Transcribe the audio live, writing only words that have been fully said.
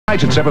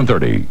Nights at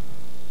 7:30.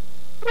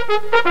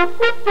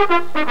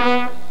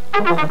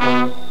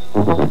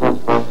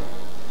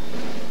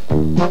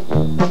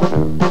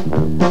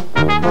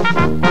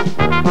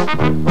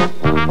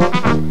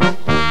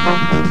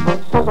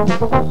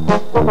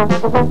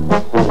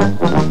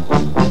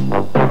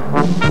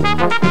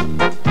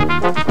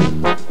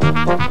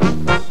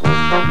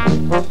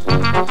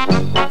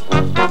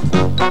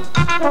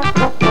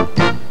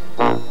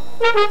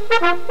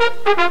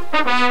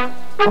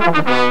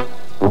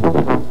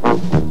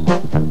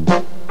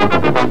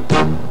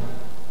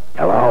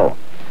 Hello.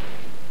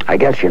 I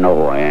guess you know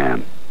who I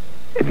am.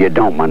 If you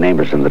don't, my name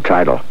is in the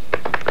title.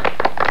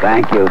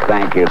 Thank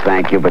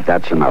you, but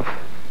that's enough.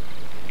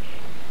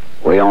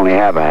 We only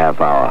have a half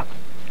hour.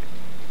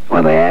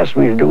 When they asked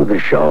me to do the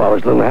show, I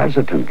was a little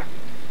hesitant.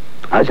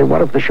 I said,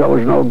 what if the show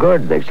is no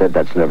good? They said,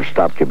 that's never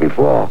stopped you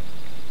before.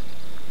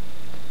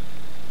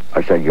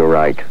 I said, you're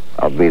right.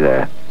 I'll be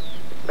there.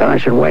 Then I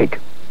said, wait,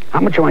 how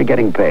much am I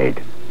getting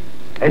paid?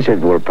 They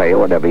said, we'll pay you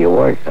whatever you're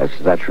worth.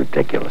 That's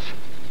ridiculous.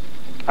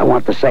 I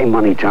want the same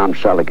money Tom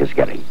Selleck is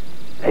getting.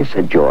 They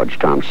said, George,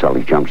 Tom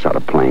Selleck jumps out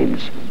of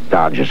planes,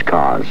 dodges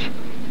cars,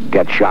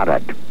 gets shot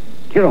at.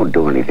 You don't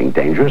do anything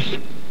dangerous.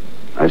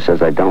 I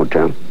says, I don't,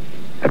 Tim.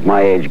 At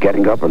my age,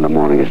 getting up in the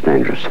morning is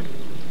dangerous.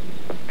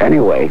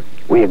 Anyway,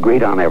 we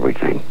agreed on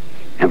everything.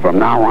 And from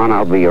now on,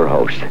 I'll be your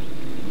host.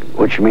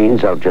 Which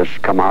means I'll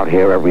just come out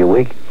here every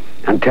week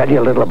and tell you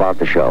a little about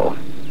the show.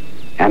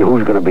 And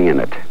who's going to be in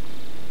it.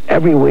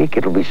 Every week,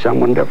 it'll be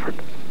someone different.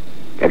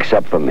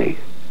 Except for me.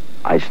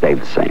 I stay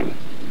the same.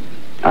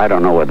 I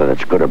don't know whether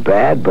that's good or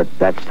bad, but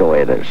that's the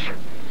way it is.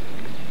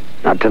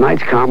 Now,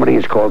 tonight's comedy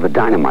is called The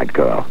Dynamite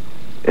Girl.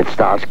 It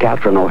stars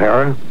Catherine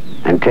O'Hara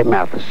and Tim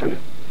Matheson.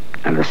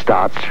 And it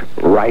starts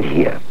right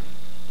here.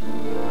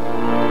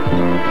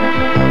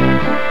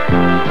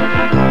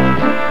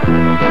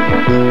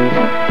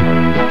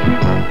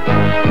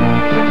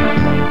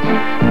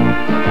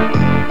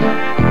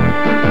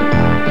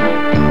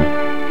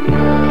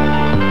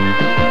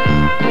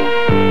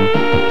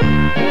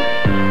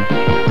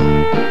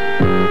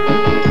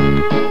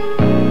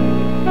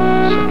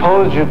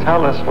 Suppose you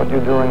tell us what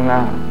you're doing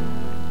now.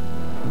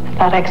 I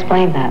thought I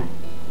explained that.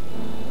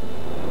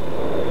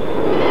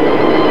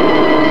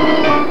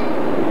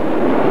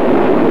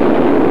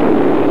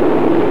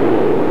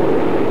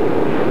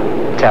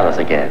 Tell us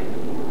again.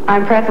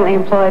 I'm presently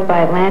employed by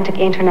Atlantic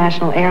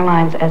International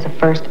Airlines as a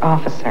first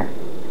officer.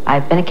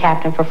 I've been a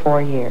captain for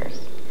 4 years.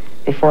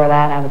 Before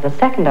that, I was a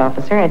second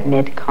officer at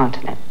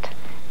Mid-Continent.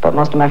 But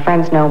most of my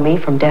friends know me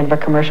from Denver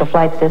Commercial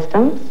Flight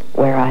Systems,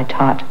 where I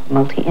taught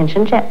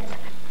multi-engine jets.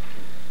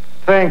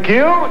 Thank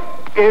you.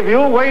 If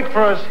you'll wait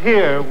for us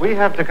here, we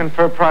have to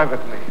confer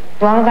privately.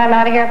 As long as I'm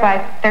out of here by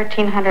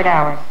 1300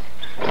 hours.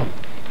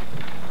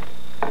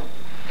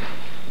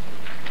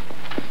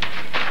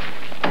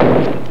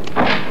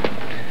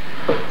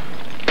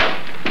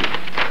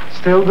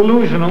 Still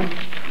delusional.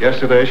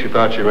 Yesterday, she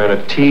thought she ran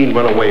a teen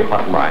runaway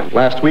hotline.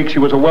 Last week, she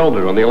was a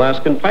welder on the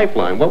Alaskan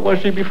pipeline. What was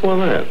she before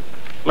that?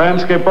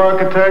 Landscape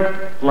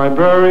architect,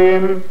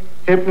 librarian,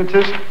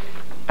 hypnotist,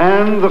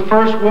 and the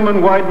first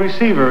woman wide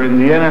receiver in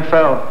the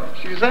NFL.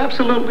 She's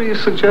absolutely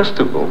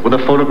suggestible, with a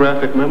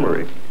photographic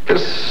memory.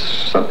 There's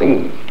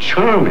something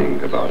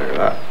charming about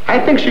her. I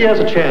think she has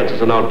a chance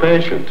as an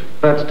outpatient.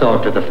 Let's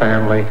talk to the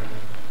family.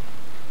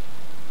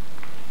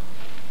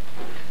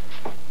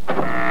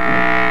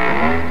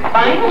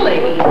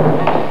 Finally.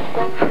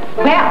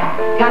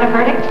 Well, got a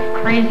verdict?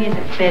 Crazy as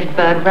a bed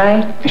bug,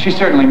 right? She's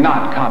certainly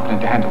not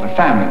competent to handle her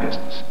family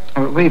business.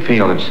 We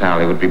feel that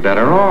Sally would be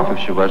better off if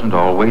she wasn't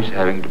always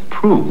having to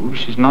prove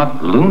she's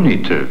not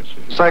Looney Tunes.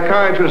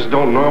 Psychiatrists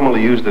don't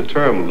normally use the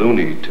term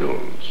Looney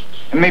Tunes.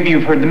 And maybe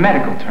you've heard the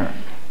medical term,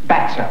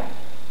 batso.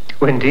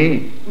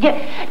 Indeed. Yeah,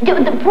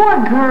 the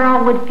poor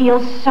girl would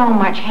feel so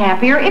much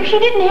happier if she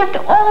didn't have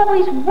to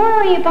always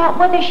worry about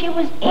whether she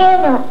was in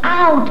or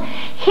out,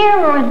 here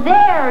or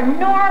there,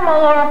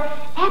 normal or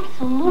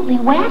absolutely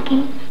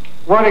wacky.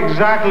 What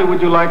exactly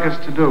would you like us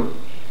to do?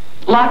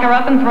 Lock her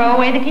up and throw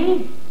away the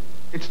key.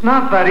 It's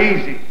not that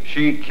easy.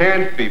 She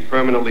can't be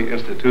permanently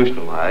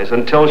institutionalized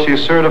until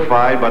she's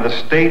certified by the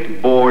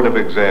State Board of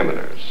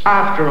Examiners.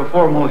 After a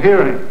formal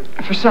hearing.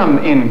 For some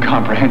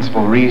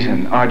incomprehensible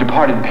reason, our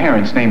departed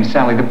parents named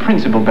Sally the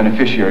principal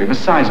beneficiary of a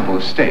sizable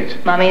estate.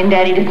 Mommy and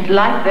Daddy didn't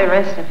like the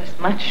rest of us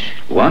much.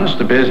 Once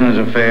the business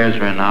affairs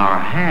are in our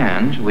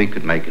hands, we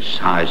could make a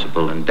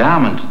sizable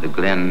endowment to the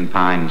Glen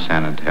Pine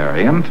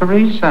Sanitarium for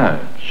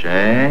research.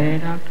 Eh,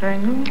 Dr.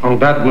 Engel? Oh,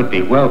 that would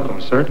be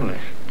welcome, certainly.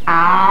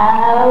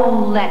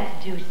 Oh,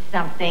 let's do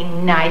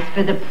something nice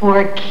for the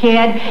poor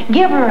kid.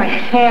 Give her a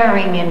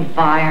caring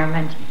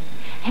environment.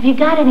 Have you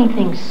got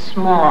anything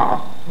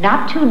small,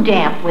 not too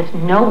damp, with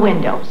no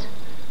windows?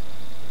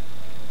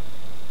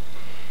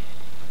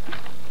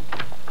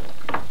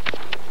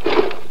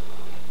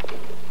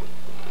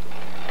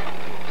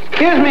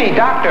 Excuse me,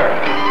 doctor.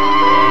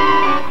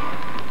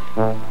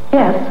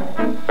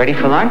 Yes, Ready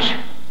for lunch?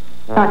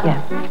 not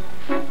yet.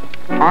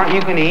 Aren't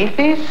you going to eat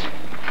these?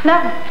 No.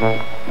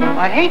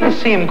 I'd hate to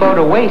see them go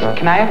to waste.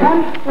 Can I have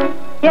one?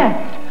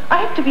 Yes. I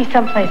have to be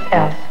someplace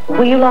else.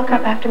 Will you lock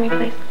up after me,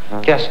 please?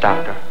 Yes,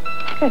 Doctor.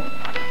 Good.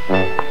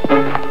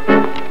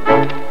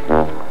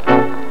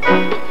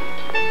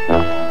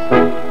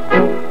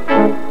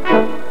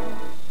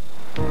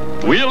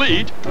 We'll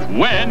eat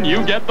when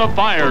you get the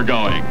fire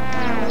going.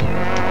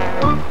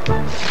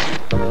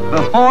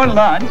 Before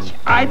lunch,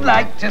 I'd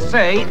like to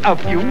say a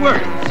few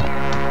words.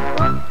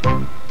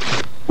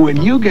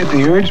 When you get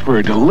the urge for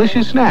a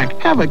delicious snack,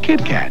 have a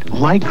Kit Kat.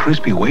 Light,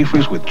 crispy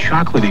wafers with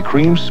chocolatey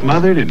cream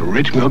smothered in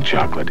rich milk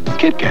chocolate.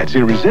 Kit Kat's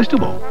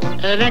irresistible.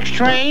 The next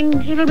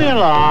train, it'll be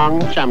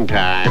along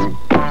sometime.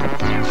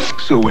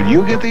 So when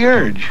you get the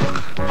urge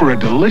for a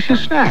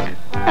delicious snack,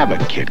 have a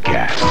Kit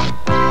Kat.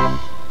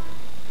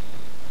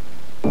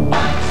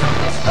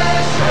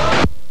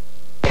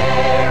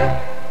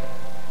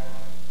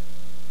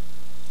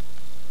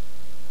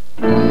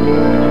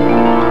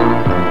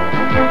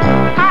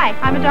 Hi,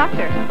 I'm a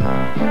doctor.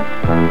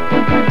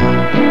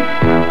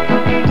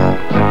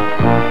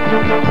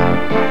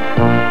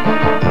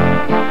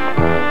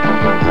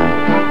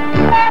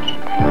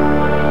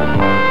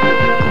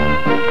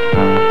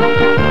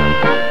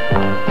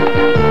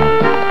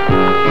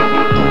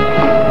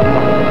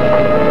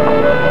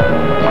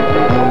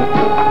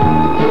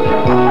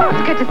 Oh,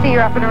 it's good to see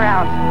you're up and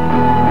around.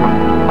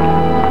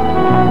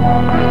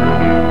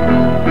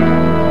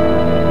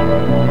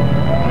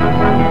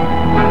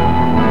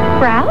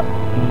 Ralph?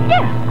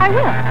 Yeah, I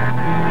will.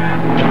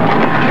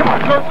 Come on,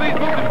 George, please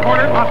move to the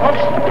corner. Come on,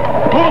 folks.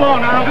 Move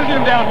along now. Visit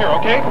him down here,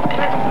 okay?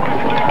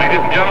 Ladies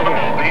and gentlemen,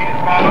 please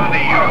follow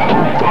the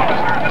officer's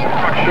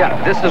instructions. Yeah,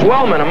 this is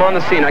Wellman. I'm on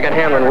the scene. I got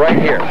Hanlon right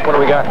here. What do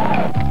we got?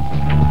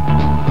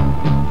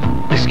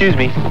 Excuse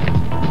me.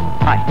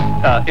 Hi.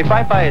 If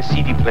I buy a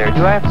CD player,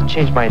 do I have to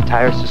change my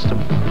entire system?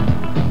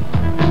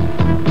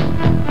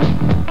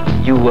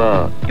 You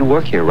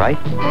work here, right?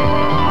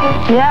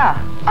 Yeah.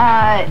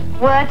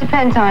 Well, that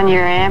depends on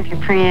your amp, your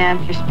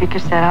preamp, your speaker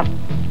setup.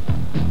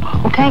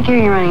 What kind of gear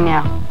are you running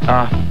now?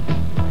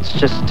 It's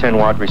just a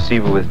 10-watt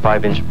receiver with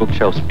 5-inch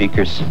bookshelf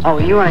speakers. Oh,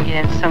 you want to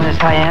get into some of this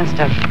high-end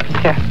stuff.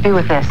 Here, be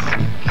with this.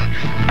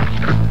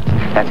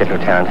 That's it,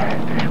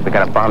 Lieutenant. We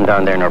got a bomb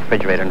down there in the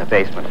refrigerator in the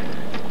basement.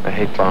 I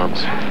hate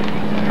bombs.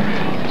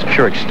 It's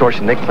pure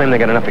extortion. They claim they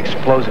got enough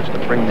explosives to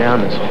bring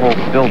down this whole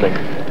building.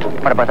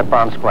 What about the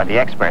bomb squad, the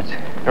experts?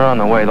 They're on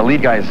the way. The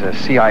lead guy's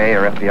CIA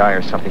or FBI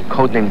or something,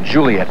 codenamed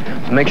Juliet.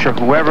 We'll make sure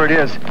whoever it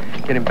is,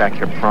 get him back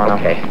here pronto.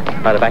 Okay.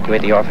 I'll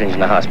evacuate the orphanage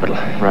and the hospital.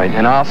 Right,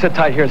 and I'll sit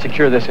tight here and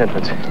secure this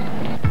entrance.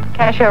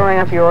 Cash out, ring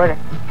up your order.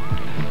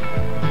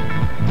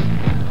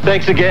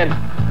 Thanks again.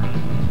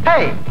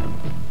 Hey!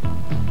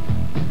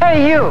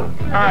 Hey, you! All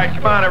right,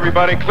 come on,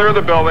 everybody. Clear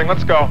the building.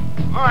 Let's go. All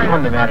right,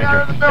 I'm the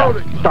manager. No,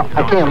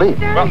 I can't leave.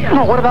 Well,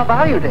 no, what about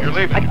value days? You're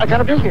leaving. I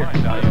gotta be here.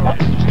 Just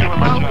doing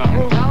my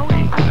job.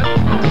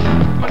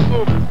 Let's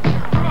move.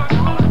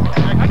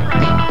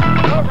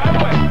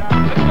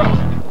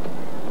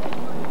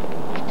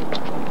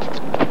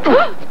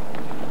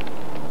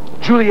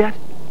 Juliet?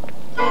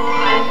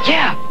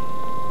 Yeah.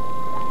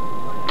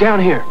 Down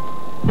here.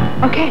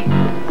 Okay.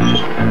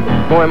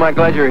 Boy, am I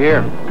glad you're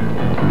here.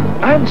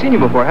 I haven't seen you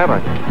before, have I?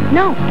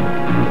 No.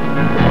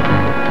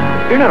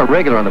 You're not a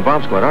regular on the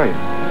bomb squad, are you?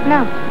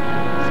 No.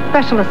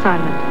 Special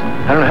assignment.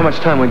 I don't know how much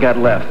time we got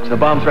left. The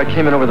bomb threat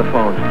came in over the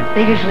phone.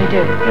 They usually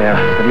do. Yeah.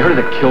 Have you heard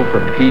of the Kill for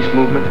Peace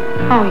movement?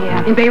 Oh,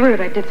 yeah. In Beirut,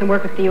 I did some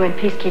work with the UN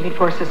peacekeeping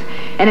forces.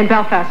 And in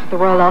Belfast with the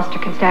Royal Ulster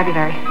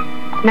Constabulary.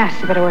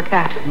 Nasty bit of work,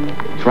 that.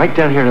 It's right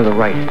down here to the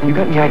right. You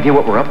got any idea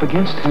what we're up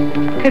against?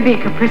 Could be a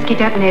Kaprisky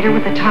detonator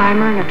with a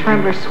timer and a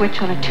trembler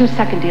switch on a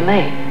 2-second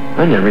delay.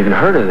 I never even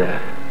heard of that.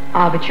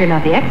 Ah, but you're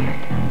not the expert.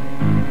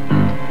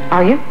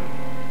 Are you?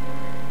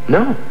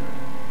 No.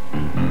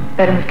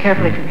 Better move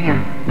carefully from here.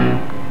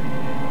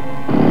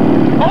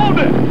 Hold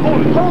it!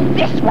 Hold it! Hold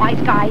this,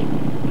 wise guy.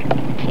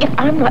 If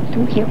I'm not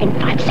through here in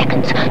 5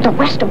 seconds, the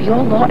rest of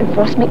your law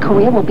enforcement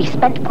career will be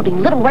spent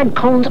putting little red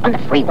cones on the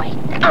freeway.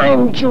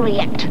 I'm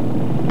Juliet.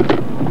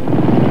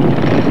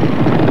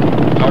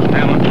 Sergeant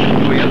Hanlon,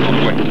 Juliet, on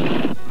the way.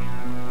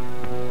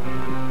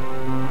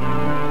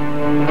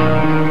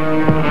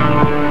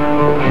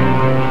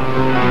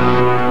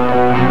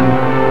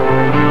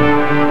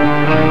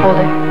 Hold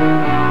it.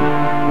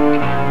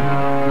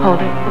 Hold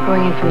it. We're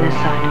going in from this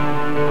side.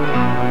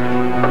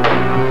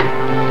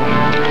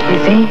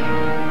 Easy.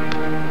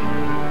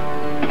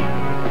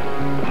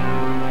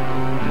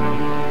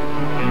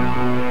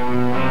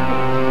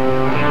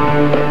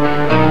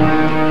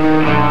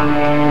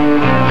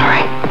 All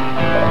right.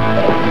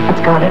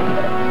 That's got it.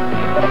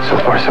 So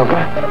far, so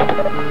good.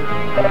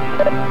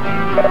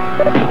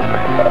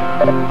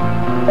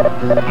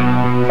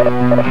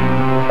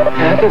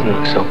 That doesn't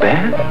look so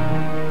bad.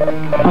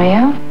 Oh,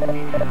 yeah?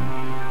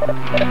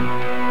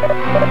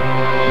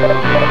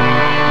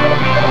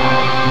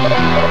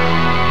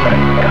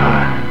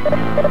 God.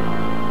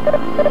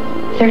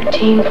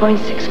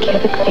 13.6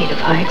 cubic feet of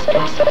high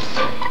explosives.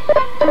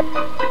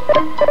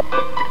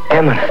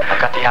 Hanlon. I've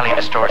got the alley and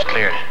the stores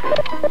cleared.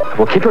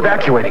 We'll keep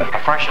evacuating. How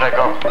far should I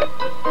go?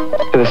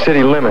 To the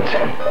city limits.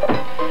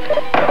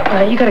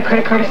 You got a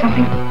credit card or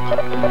something?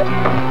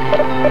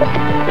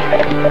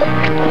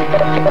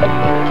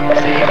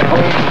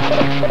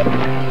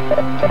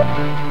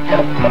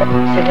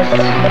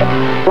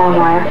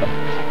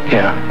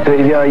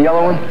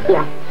 yellow one?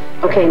 Yeah.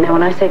 Okay, now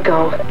when I say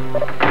go,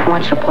 I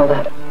want you to pull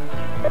that.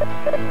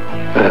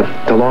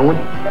 The long one?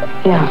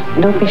 Yeah,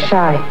 don't be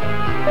shy.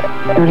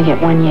 You only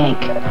get one yank.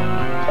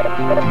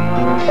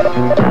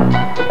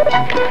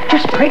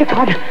 Just pray to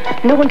God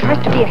no one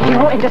tries to be a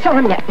hero and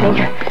disarm that thing.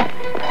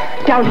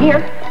 Down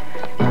here.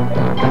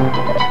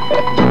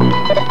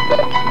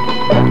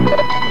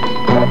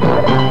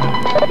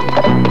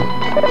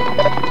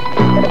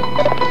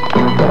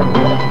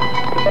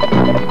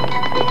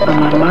 On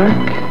my mark.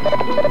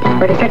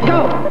 Ready, set,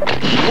 go!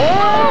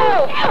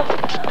 Whoa!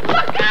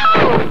 Look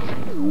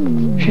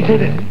out! She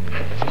did it.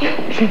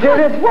 She did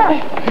it.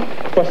 What?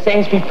 The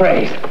saints be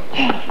praised.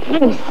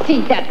 Let me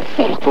see that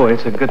thing. Boy,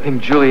 it's a good thing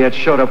Juliet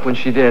showed up when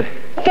she did.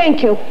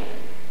 Thank you.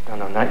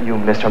 No, not you,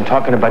 mister. I'm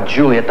talking about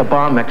Juliet, the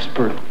bomb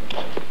expert.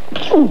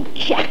 You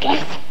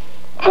jackass.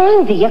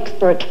 I'm the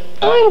expert.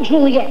 I'm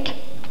Juliet.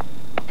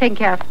 Taken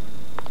care of.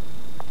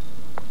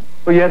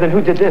 Well, yeah, then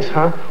who did this,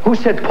 huh? Who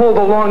said pull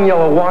the long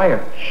yellow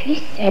wire? She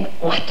said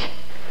what?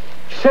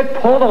 She said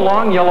pull the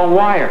long yellow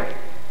wire.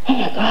 Oh,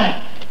 my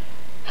God.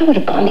 I would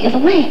have gone the other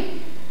way.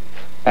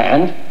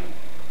 And?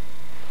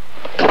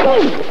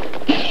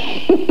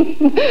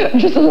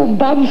 Just a little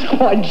bomb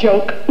squad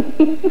joke.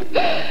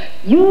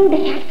 You'd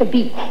have to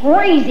be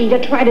crazy to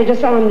try to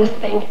disarm this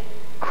thing.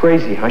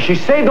 Crazy, huh? She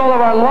saved all of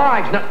our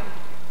lives. Now,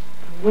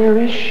 where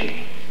is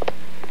she?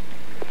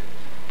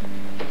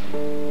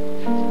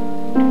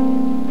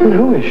 And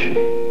who is she?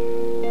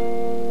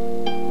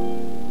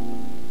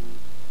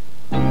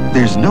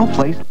 There's no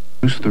place to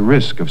reduce the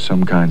risk of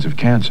some kinds of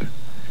cancer.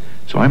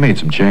 So I made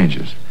some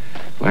changes,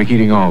 like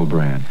eating All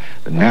Bran,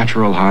 the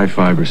natural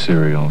high-fiber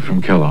cereal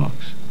from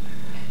Kellogg's.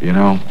 You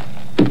know,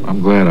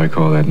 I'm glad I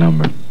call that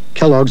number.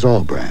 Kellogg's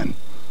All Bran.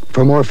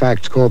 For more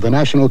facts, call the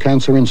National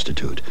Cancer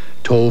Institute,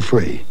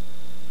 toll-free.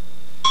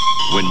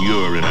 When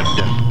you're in a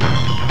death,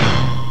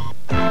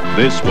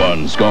 this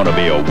one's gonna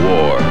be a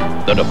war.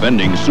 The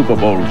defending Super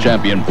Bowl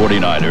champion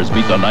 49ers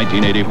beat the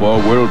 1984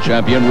 world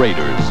champion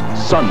Raiders.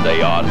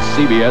 Sunday on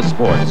CBS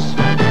Sports.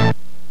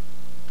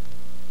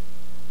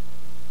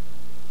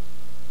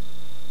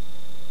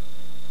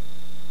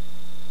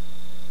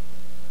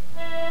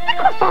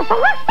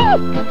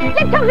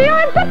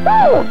 L'éternel un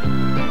peu.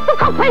 Vous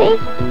comprenez?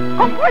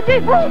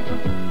 Comprenez-vous?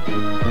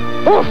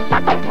 Oh,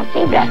 c'est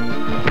impossible.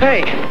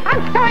 Hey!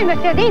 I'm sorry,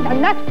 monsieur. These are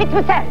not fit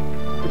to sell.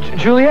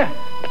 Juliet?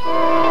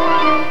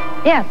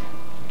 Yes.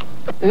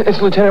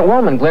 It's Lieutenant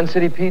Wellman, Glen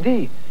City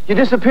PD. You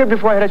disappeared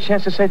before I had a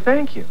chance to say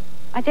thank you.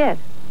 I did.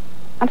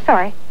 I'm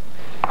sorry.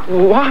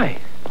 Why?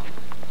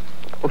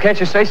 Well, can't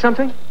you say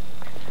something?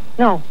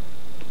 No.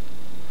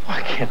 Well,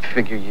 I can't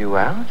figure you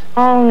out.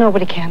 Oh,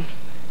 nobody can.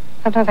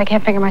 Sometimes I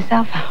can't figure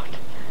myself out.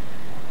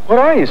 What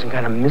are you, some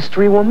kind of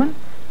mystery woman?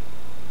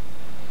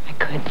 I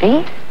could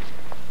be.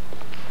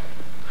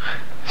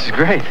 This is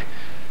great.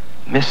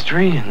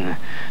 Mystery and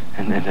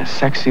a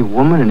sexy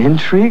woman and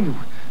intrigue.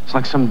 It's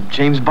like some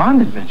James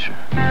Bond adventure.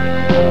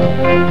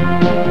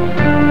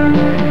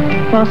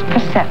 Most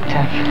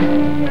perceptive.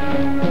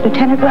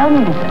 Lieutenant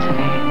Wellman is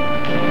today.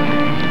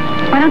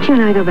 Why don't you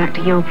and I go back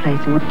to your place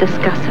and we'll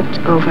discuss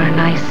it over a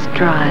nice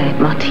dry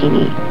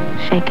martini.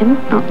 Shaken,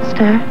 not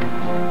stirred.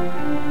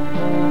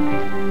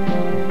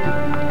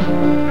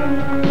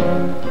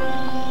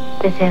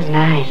 This is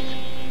nice.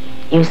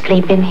 You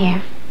sleep in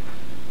here?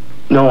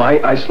 No,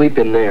 I sleep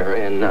in there,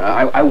 and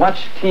I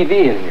watch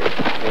TV in here.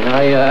 And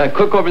I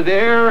cook over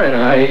there, and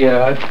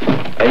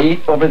I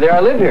eat over there. I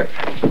live here.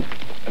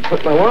 I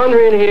put my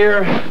laundry in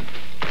here.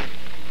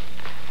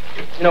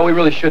 You know, we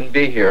really shouldn't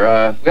be here.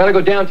 We gotta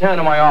go downtown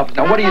to my office.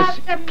 Now, what do you... How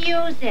about some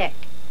music?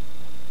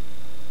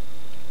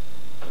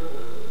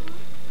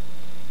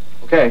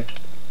 Okay.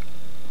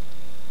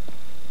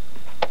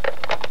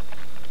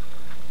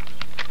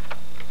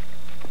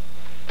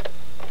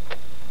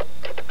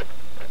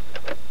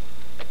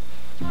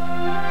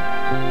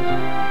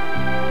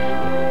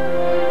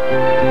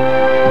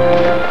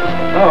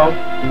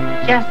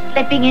 Just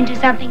slipping into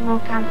something more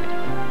comfortable,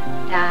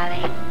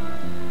 darling.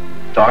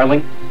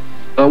 Darling?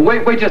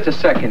 Wait just a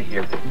second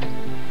here.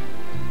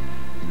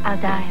 I'll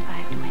die if I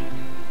have to wait.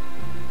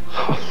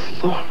 Oh,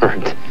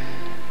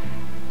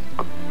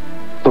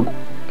 Lord.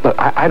 Look,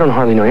 I don't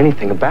hardly know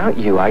anything about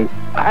you. I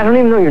don't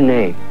even know your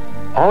name.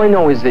 All I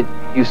know is that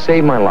you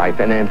saved my life,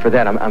 and for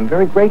that, I'm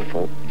very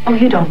grateful. Oh,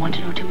 you don't want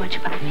to know too much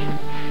about me.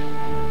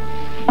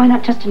 Why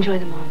not just enjoy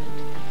the moment?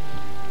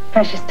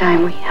 Precious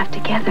time we have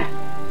together.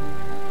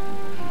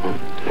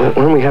 Why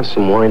don't we have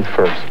some wine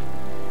first?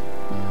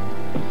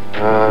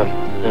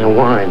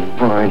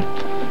 Wine.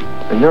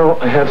 I know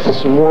I have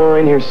some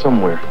wine here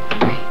somewhere.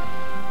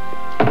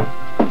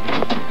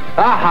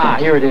 Aha,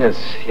 here it is.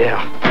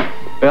 Yeah.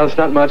 Well, it's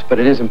not much, but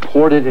it is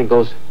imported and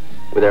goes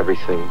with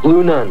everything.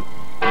 Blue Nun.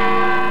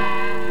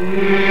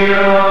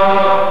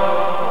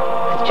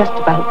 It's just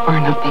about far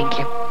enough, thank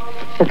you.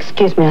 If you'll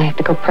excuse me, I have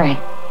to go pray.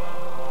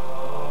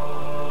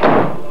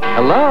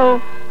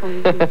 Hello?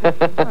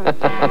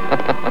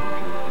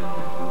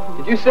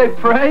 Did you say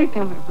pray?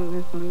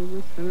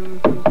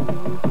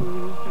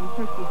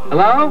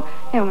 Hello?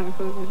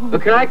 Oh,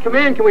 can I come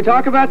in? Can we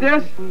talk about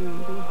this?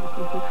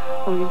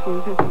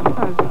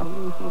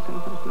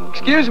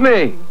 Excuse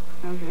me.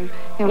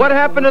 What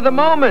happened to the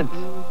moment?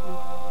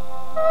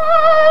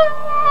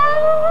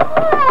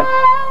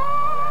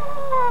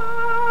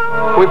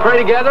 Can we pray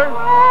together?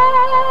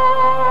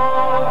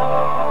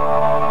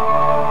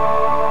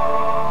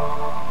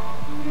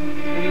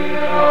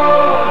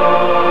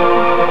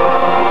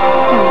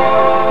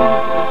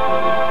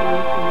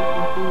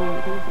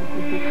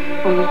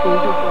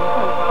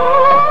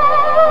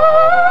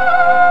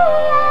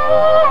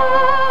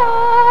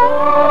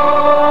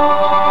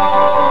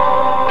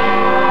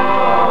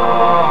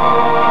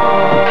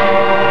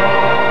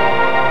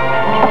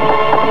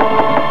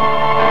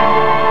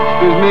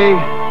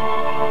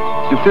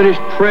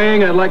 Finished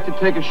praying, I'd like to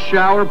take a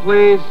shower,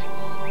 please.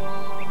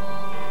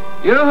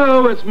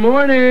 Yoo-hoo, it's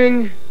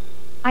morning.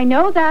 I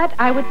know that.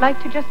 I would like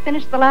to just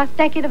finish the last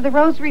decade of the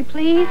rosary,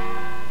 please.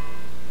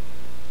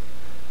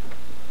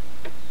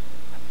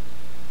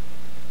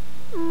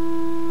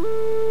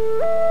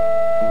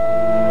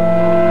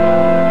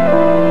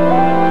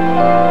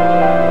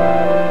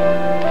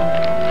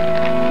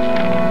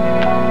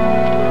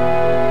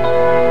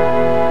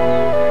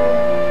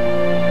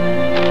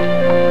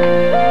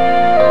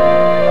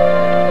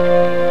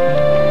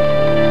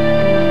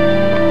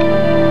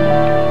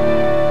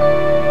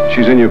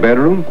 She's in your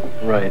bedroom?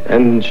 Right.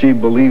 And she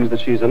believes that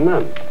she's a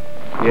nun?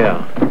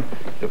 Yeah.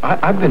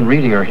 I've been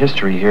reading her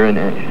history here,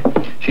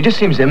 and she just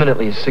seems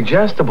eminently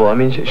suggestible. I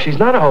mean, she's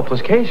not a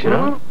hopeless case, you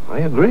know? I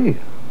agree.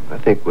 I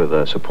think with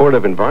a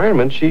supportive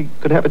environment, she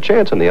could have a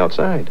chance on the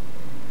outside.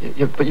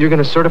 But you're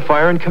going to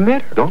certify her and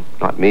commit her? No,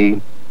 not me.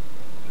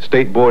 The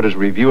state board is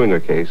reviewing her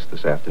case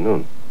this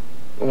afternoon.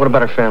 What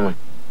about her family?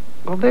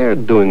 Well, they're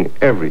doing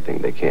everything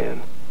they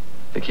can.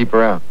 To keep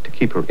her out? To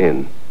keep her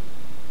in.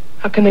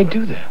 How can they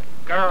do that?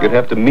 You'd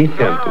have to meet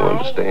them to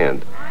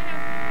understand.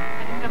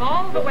 And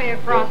all the way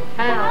across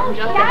town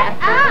just to have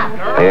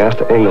I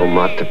asked Engel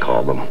not to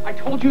call them. I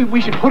told you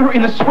we should put her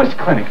in the Swiss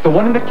clinic, the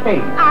one in the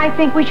cave. I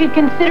think we should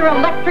consider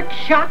electric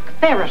shock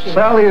therapy.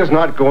 Sally is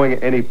not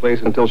going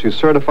anyplace until she's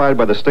certified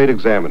by the state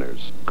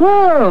examiners.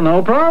 Well,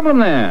 no problem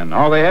then.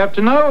 All they have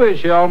to know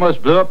is she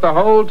almost blew up the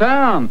whole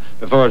town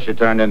before she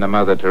turned into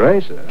Mother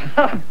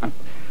Teresa.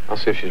 I'll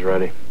see if she's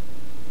ready.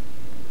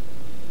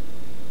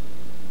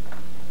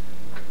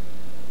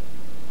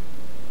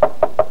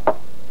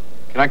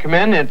 Can I come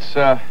in? It's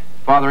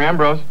Father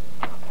Ambrose.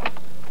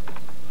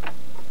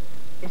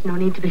 There's no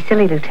need to be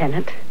silly,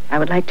 Lieutenant. I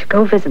would like to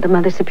go visit the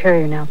Mother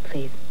Superior now,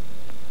 please.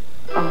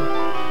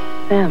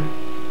 Oh, them.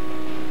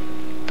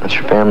 That's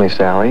your family,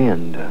 Sally,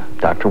 and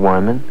Dr.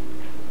 Wyman.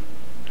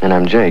 And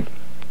I'm Jake.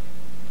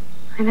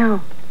 I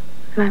know.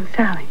 And I'm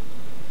Sally.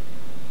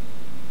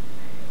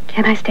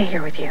 Can I stay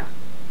here with you?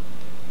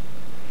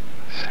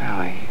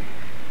 Sally.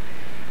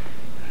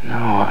 No,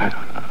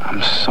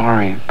 I'm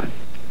sorry, but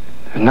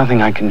there's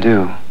nothing I can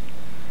do.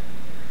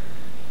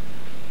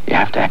 You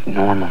have to act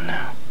normal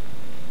now.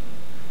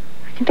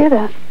 I can do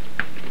that.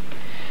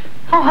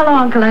 Oh, hello,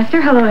 Uncle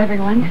Lester. Hello,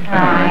 everyone.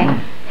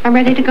 Hi. I'm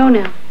ready to go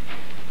now.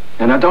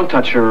 And now don't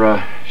touch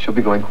her. She'll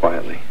be going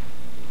quietly.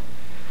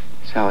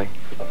 Sally.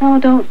 No,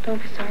 don't be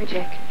sorry,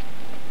 Jake.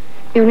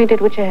 You only did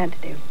what you had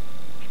to do.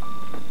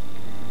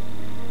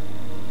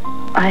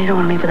 I don't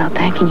want to leave without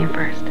thanking you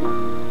first.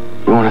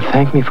 You want to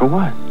thank me for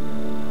what?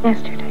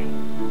 Yesterday.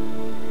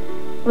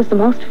 It was the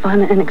most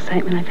fun and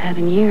excitement I've had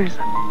in years.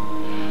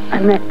 I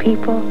met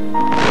people.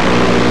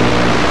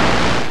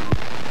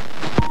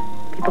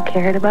 People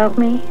cared about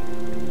me.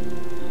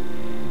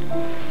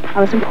 I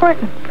was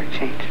important for a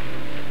change.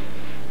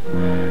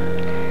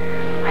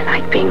 I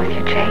like being with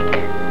you, Jake.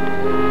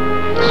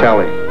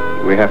 Sally,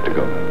 we have to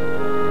go now.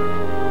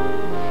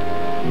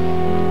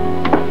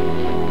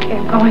 Okay,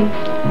 I'm going.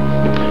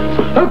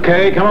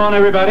 Okay, come on,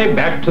 everybody.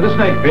 Back to the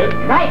snake pit.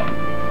 Right.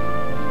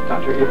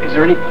 Doctor, is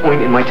there any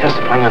point in my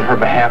testifying on her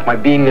behalf, my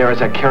being there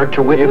as a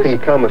character witness? You can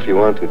come if you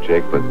want to,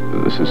 Jake, but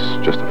this is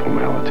just a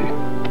formality.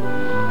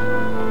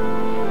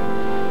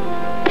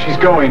 She's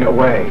going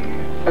away.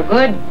 For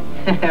good.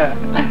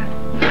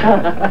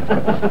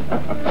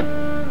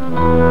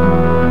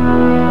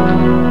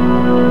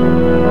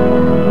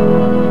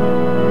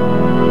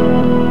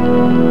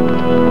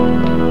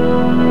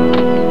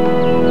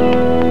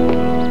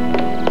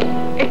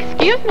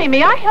 Excuse me,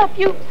 may I help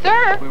you,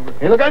 sir?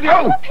 Hey, look out, you!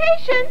 I'm a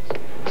patient.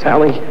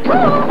 Sally.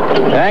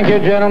 Thank you,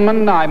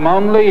 gentlemen. I'm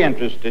only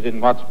interested in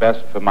what's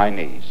best for my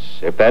niece.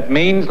 If that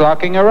means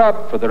locking her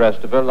up for the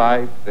rest of her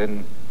life,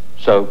 then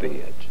so be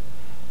it.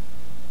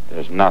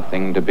 There's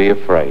nothing to be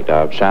afraid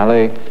of,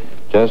 Sally.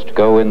 Just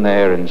go in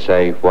there and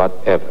say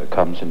whatever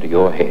comes into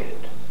your head.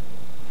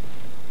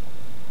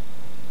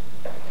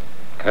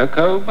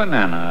 Cocoa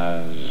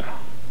bananas.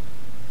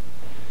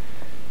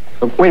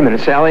 Wait a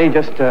minute, Sally.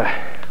 Just a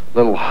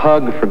little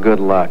hug for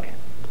good luck.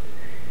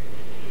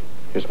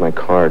 Here's my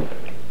card.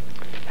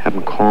 Have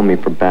them call me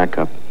for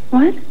backup.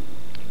 What?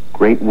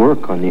 Great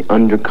work on the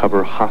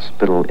undercover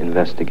hospital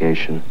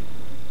investigation.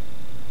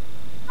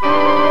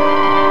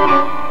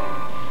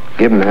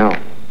 Give them hell.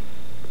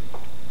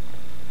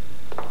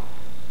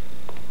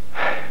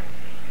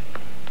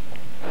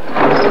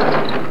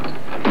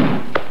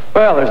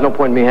 no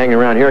point in me hanging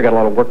around here. I got a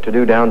lot of work to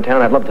do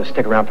downtown. I'd love to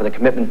stick around for the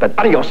commitment, but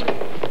adios.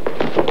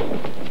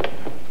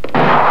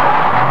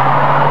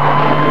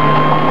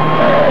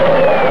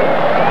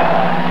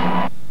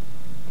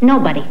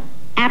 Nobody,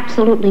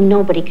 absolutely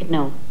nobody could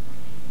know.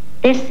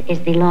 This is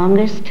the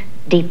longest,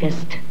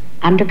 deepest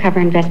undercover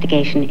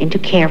investigation into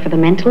care for the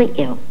mentally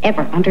ill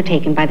ever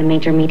undertaken by the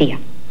major media.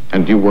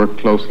 And you work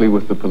closely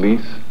with the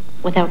police?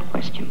 Without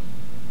question.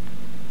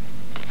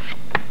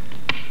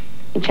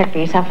 You can check for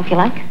yourself if you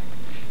like.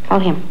 Call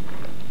him.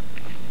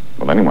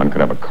 Well, anyone could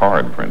have a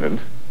card printed.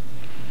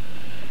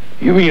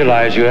 You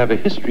realize you have a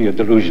history of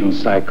delusional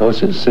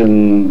psychosis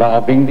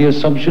involving the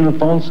assumption of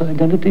false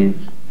identities?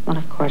 Well,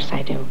 of course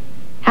I do.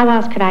 How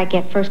else could I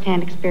get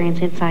first-hand experience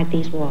inside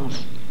these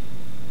walls?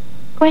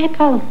 Go ahead,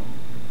 call him.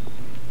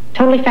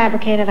 Totally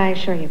fabricated, I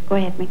assure you. Go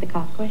ahead, make the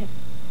call. Go ahead.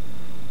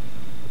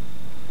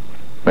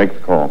 Make the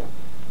call.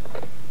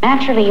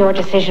 Naturally, your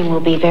decision will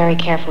be very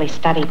carefully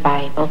studied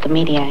by both the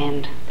media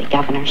and the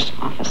governor's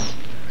office.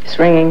 It's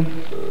ringing.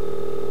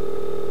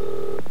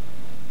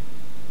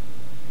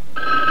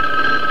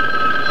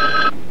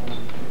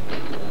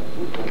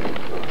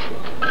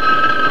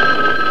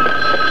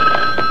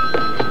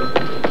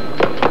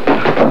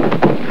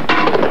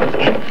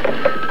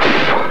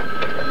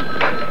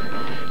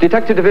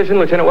 Detective Division,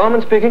 Lieutenant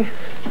Wellman speaking.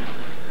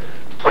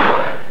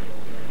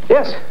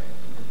 Yes.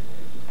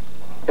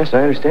 Yes,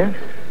 I understand.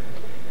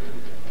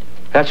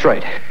 That's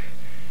right.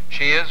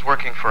 She is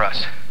working for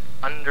us,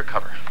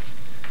 undercover.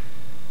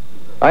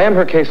 I am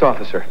her case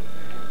officer.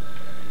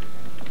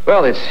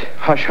 Well, it's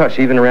hush-hush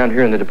even around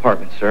here in the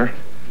department, sir.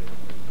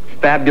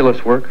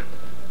 Fabulous work.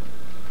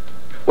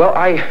 Well,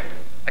 I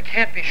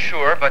can't be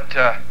sure, but,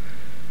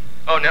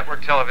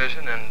 network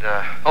television and,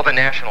 the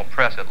national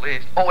press at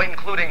least. Oh,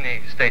 including the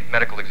State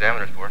Medical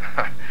Examiners Board.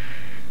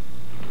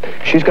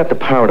 She's got the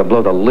power to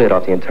blow the lid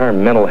off the entire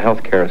mental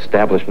health care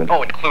establishment.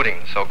 Oh, including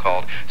the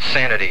so-called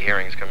Sanity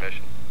Hearings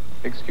Commission.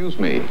 Excuse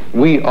me,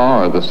 we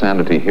are the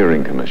Sanity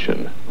Hearing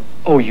Commission.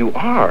 Oh, you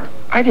are?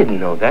 I didn't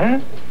know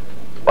that.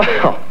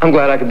 Well, I'm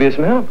glad I could be of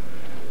some help.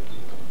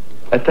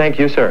 Thank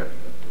you, sir.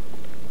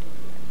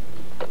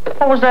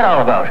 What was that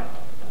all about?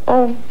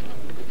 Oh,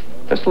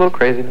 just a little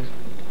craziness.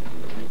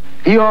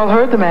 You all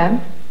heard the man.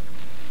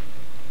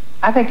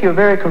 I think you're a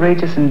very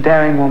courageous and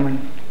daring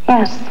woman.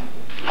 Yes.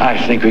 I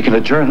think we can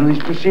adjourn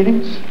these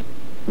proceedings.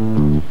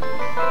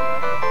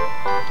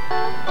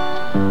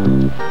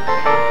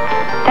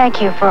 Thank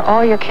you for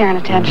all your care and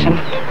attention.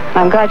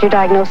 I'm glad your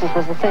diagnosis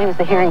was the same as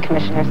the hearing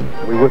commissioner's.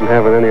 We wouldn't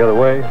have it any other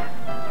way.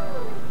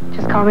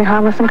 Just call me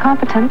harmless and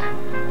competent.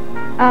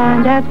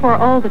 And as for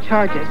all the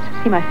charges,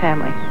 see my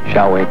family.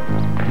 Shall we?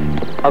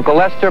 Uncle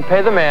Lester,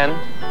 pay the man.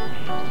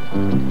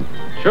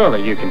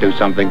 Surely you can do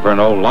something for an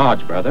old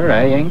lodge brother,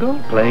 eh, Engel?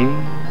 Please.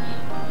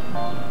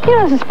 You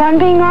know, this is fun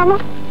being normal.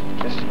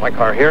 This is my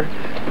car here.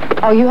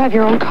 Oh, you have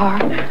your own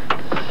car.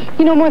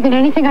 You know, more than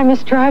anything, I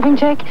miss driving,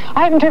 Jake.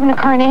 I haven't driven a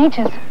car in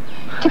ages.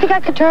 Do you think I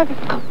could drive it?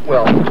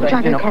 Well,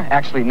 drive your car.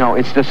 Actually, no,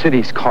 it's the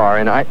city's car,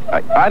 and I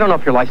don't know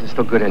if your license is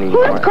still good anymore.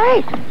 Well, that's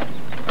great.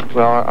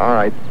 Well, all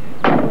right.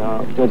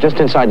 Just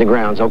inside the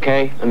grounds,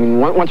 okay? I mean,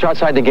 once you're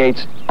outside the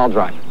gates, I'll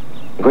drive.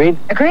 Agreed?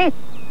 Agreed.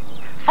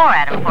 4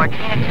 Adam 14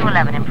 at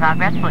 211 in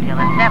progress. Foothill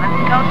at 7.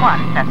 Code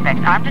 1. Suspect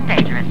armed and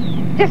dangerous.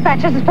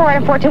 Dispatch, this is 4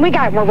 Adam 14. We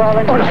got it. We're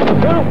rolling. Oh, no, don't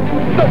do it.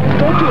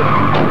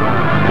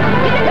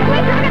 Get in the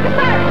blinker and get the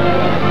siren.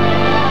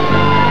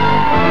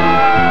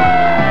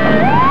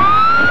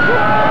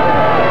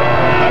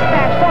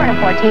 Dispatch, 4 Adam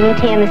 14.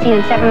 ET in the scene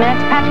in 7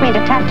 minutes. Patch me into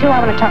TAC 2.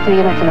 I want to talk to the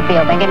units in the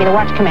field. Then get me the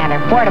watch commander.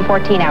 4 Adam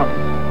 14 out.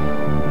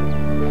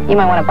 You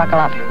might want to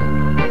buckle up.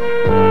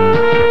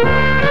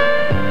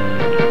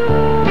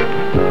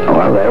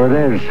 Well, there it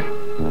is.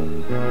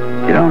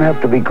 You don't have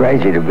to be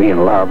crazy to be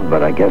in love,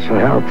 but I guess it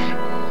helps.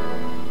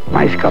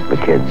 Nice couple of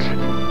kids.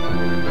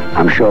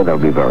 I'm sure they'll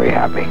be very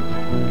happy.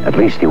 At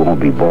least he won't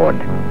be bored.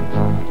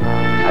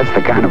 That's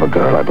the kind of a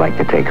girl I'd like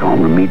to take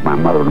home and meet my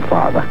mother and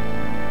father.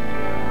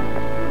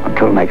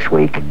 Until next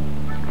week,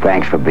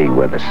 thanks for being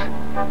with us.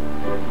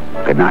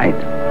 Good night.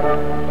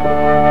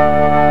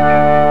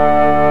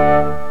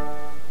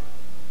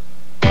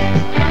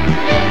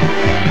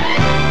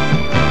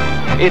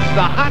 It's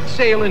the hot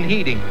sale in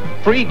heating.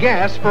 Free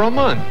gas for a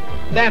month.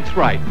 That's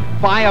right.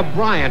 Buy a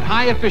Bryant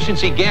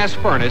high-efficiency gas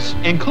furnace,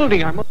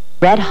 including our...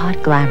 Red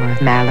hot glamour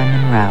of Marilyn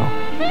Monroe.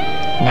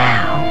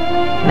 Now,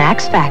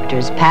 Max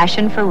Factor's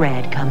passion for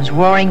red comes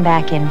roaring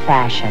back in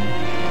fashion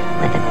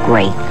with a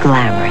great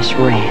glamorous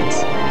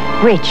reds.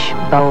 Rich,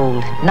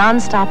 bold,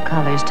 non-stop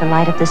colors to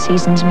light up the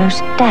season's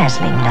most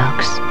dazzling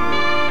looks.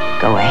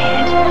 Go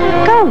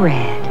ahead. Go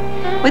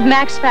red. With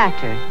Max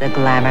Factor, the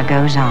glamour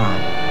goes on.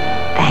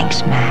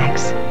 Thanks,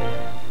 Max.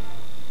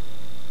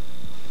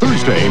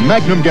 Thursday,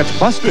 Magnum gets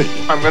busted.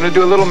 I'm going to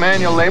do a little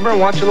manual labor and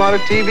watch a lot of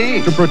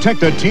TV. To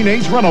protect a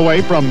teenage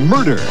runaway from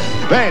murder.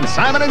 Then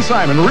Simon and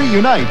Simon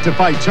reunite to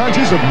fight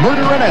charges of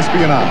murder and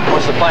espionage.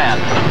 What's the plan?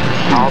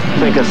 I'll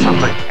think of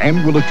something.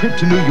 And will a trip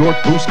to New York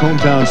boost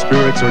hometown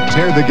spirits or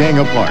tear the gang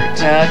apart?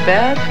 Not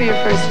bad for your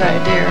first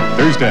idea.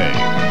 Thursday.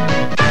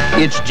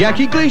 It's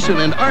Jackie Gleason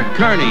and Art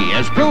Carney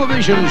as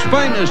Prohibition's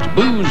finest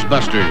booze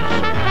busters.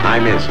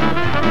 I'm Izzy.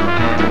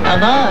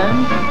 And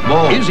I'm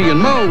Mo. Izzy and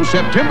Mo,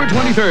 September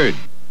 23rd.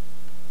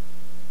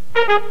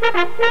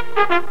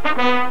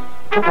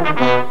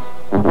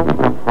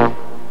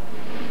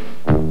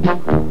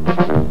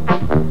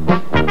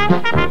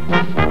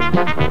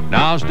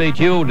 Now stay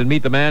tuned and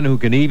meet the man who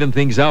can even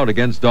things out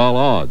against all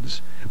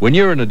odds. When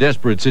you're in a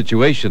desperate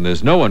situation,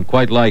 there's no one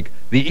quite like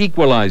The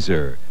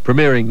Equalizer,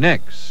 premiering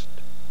next.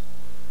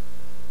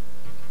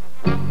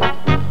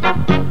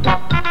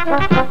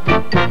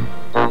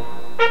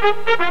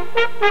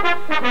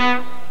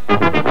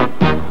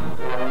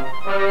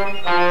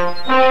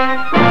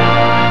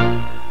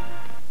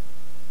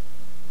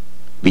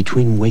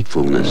 Between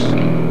wakefulness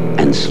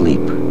and sleep,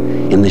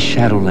 in the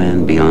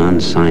shadowland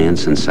beyond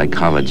science and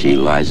psychology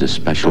lies a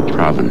special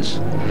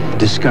province.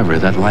 Discover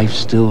that life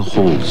still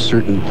holds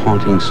certain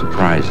haunting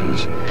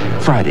surprises.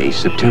 Friday,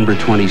 September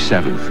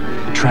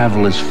 27th,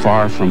 travel as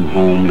far from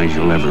home as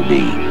you'll ever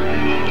be,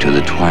 to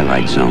the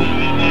Twilight Zone.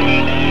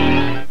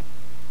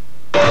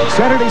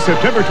 Saturday,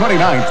 September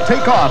 29th,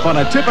 take off on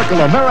a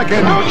typical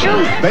American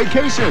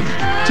vacation.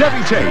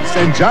 Chevy Chase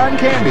and John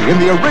Candy in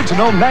the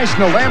original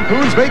National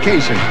Lampoon's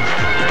Vacation.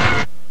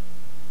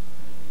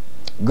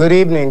 Good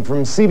evening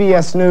from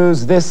CBS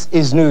News. This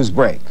is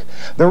Newsbreak.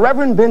 The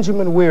Reverend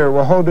Benjamin Weir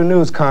will hold a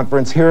news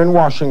conference here in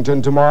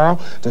Washington tomorrow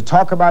to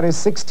talk about his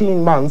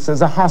 16 months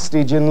as a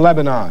hostage in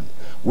Lebanon.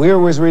 Weir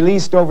was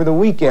released over the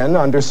weekend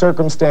under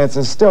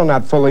circumstances still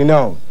not fully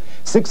known.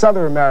 6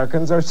 other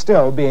Americans are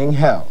still being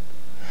held.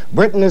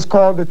 Britain has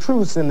called a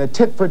truce in the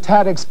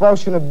tit-for-tat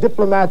expulsion of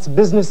diplomats,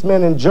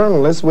 businessmen, and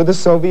journalists with the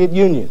Soviet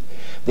Union.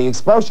 The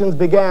expulsions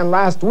began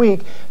last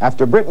week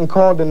after Britain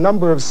called a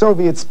number of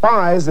Soviet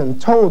spies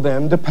and told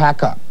them to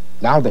pack up.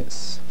 Now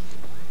this.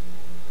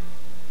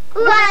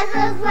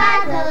 Wuzzles,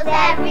 wuzzles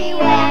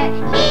everywhere.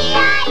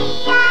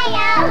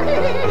 E-I-E-I-O.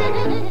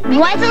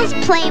 Wuzzles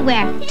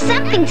Playwear.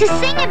 Something to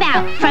sing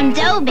about from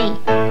Dobie.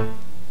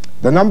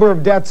 The number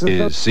of deaths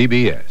is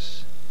CBS.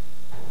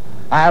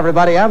 Hi,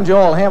 everybody. I'm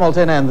Joel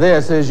Hamilton, and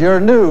this is your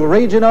new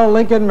regional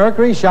Lincoln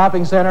Mercury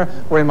Shopping Center.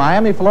 We're in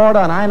Miami,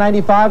 Florida on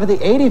I-95 at the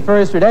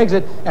 81st Street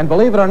exit, and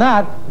believe it or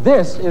not,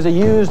 this is a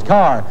used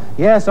car.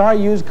 Yes, our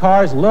used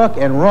cars look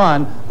and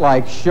run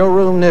like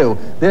showroom new.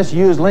 This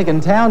used Lincoln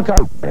Town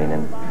car...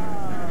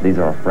 These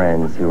are our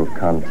friends who have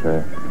come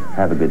to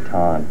have a good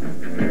time.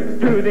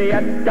 To the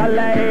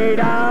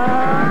escalator.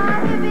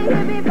 Hippie,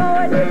 hippie,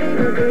 boy, hippie,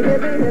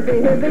 hippie,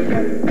 hippie, hippie,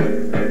 hippie.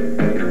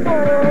 Oh,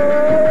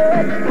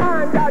 it's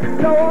time to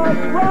show us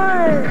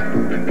right.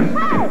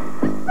 Hey,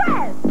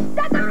 Fred,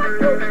 that make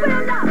you feel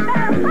a lot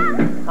better,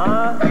 huh?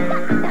 Huh?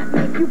 That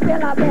make you feel a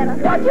lot better.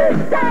 What you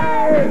say?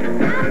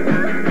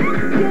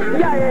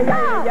 Yeah.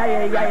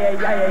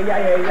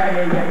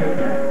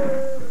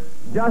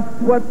 Just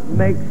what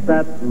makes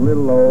that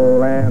little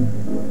old ant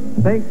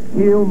think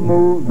he'll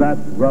move that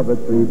rubber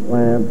tree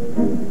plant?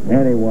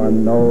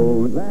 Anyone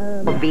knows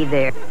that? We'll be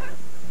there.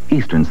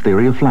 Eastern's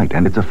theory of flight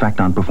and its effect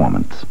on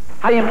performance.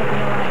 How do you make